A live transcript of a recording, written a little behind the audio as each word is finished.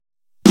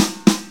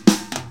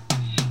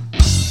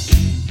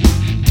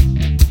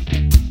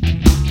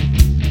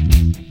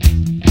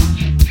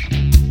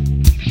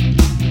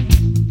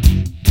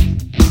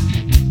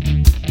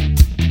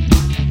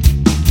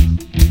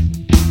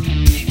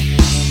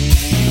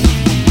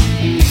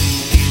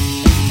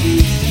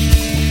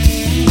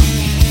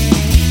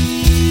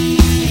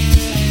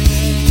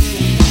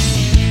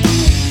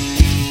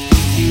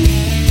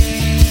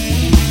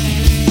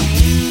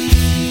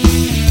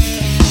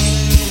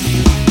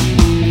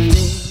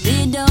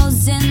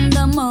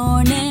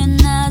morning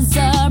as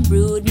I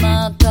brewed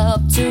my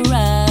cup to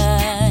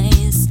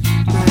rise.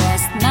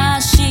 Pressed my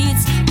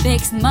sheets,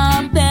 fixed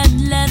my bed,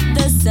 let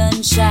the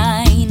sun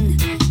shine.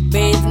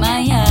 Bathe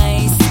my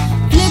eyes,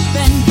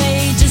 flipping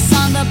pages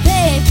on the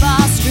paper.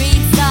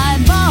 Street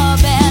side mob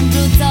and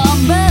brutal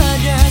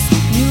murders.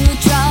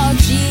 Neutral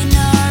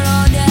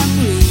general, them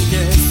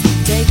readers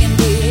taking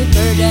the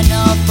burden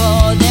off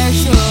all their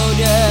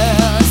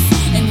shoulders.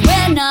 And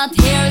we're not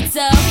here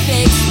to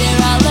fix their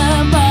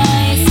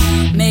alibis.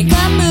 Make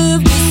a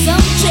move, do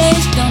some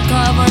change. Don't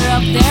cover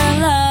up their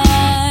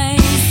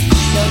lies.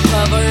 Don't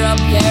cover up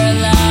their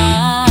lies.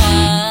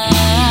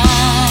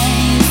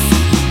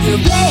 You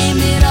blame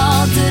it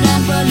all to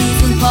them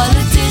police and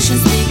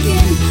politicians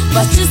speaking,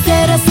 but you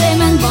said the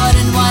same and bought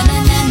in one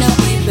and end up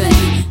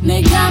weeping.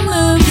 Make a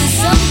move, do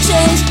some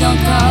change. Don't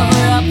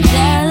cover up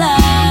their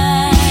lies.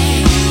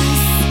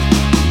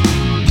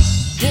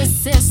 This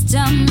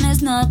system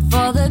is not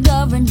for the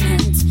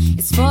government.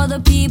 It's for the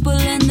people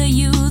and the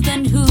youth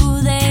and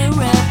who they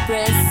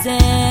represent.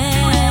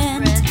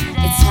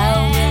 It's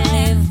how we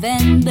live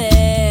and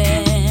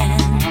bend.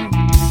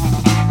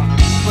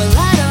 Well,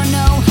 I don't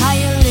know how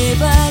you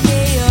live a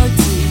day or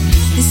two.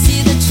 You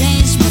see the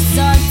change must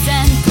start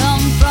and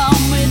come from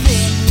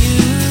within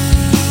you.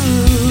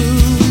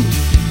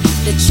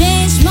 The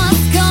change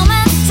must come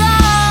and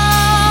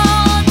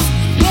start.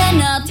 We're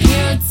not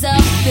here to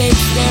fix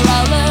their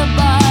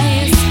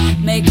alibis.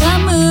 Make a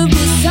move,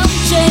 do some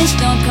change.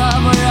 Don't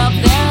cover up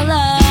their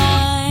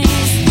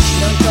lies.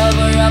 Don't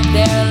cover up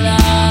their lies.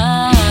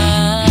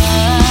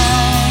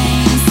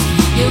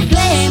 You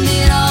blame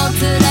it all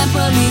to the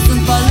police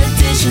and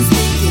politicians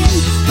speaking,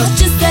 but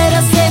you said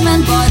the same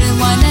and bought in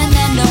one and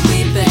end up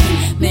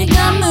weeping. Make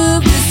a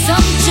move, do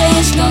some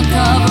change. Don't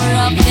cover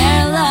up